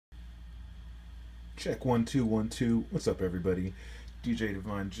Check 1 2 1 2. What's up, everybody? DJ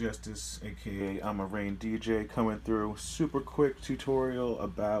Divine Justice, aka I'm a Rain DJ, coming through. Super quick tutorial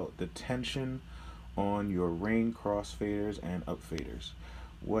about the tension on your Rane crossfaders and upfaders.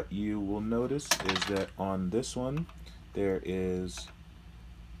 What you will notice is that on this one, there is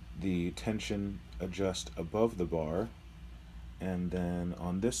the tension adjust above the bar, and then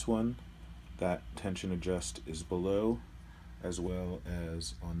on this one, that tension adjust is below, as well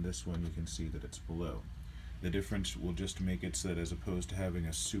as on this one you can see that it's below. The difference will just make it so that as opposed to having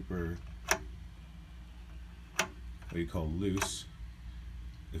a super, what you call loose,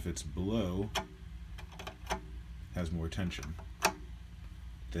 if it's below, has more tension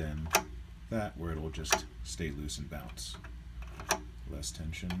than that where it'll just stay loose and bounce. Less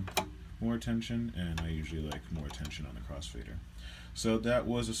tension, more tension, and I usually like more tension on the crossfader. So that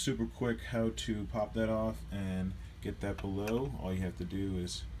was a super quick how to pop that off and get that below. All you have to do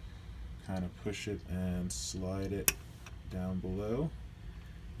is kind of push it and slide it down below,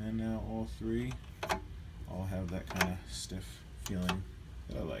 and now all three all have that kind of stiff feeling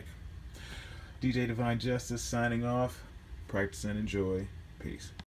that I like. DJ Divine Justice signing off. Practice and enjoy. Peace.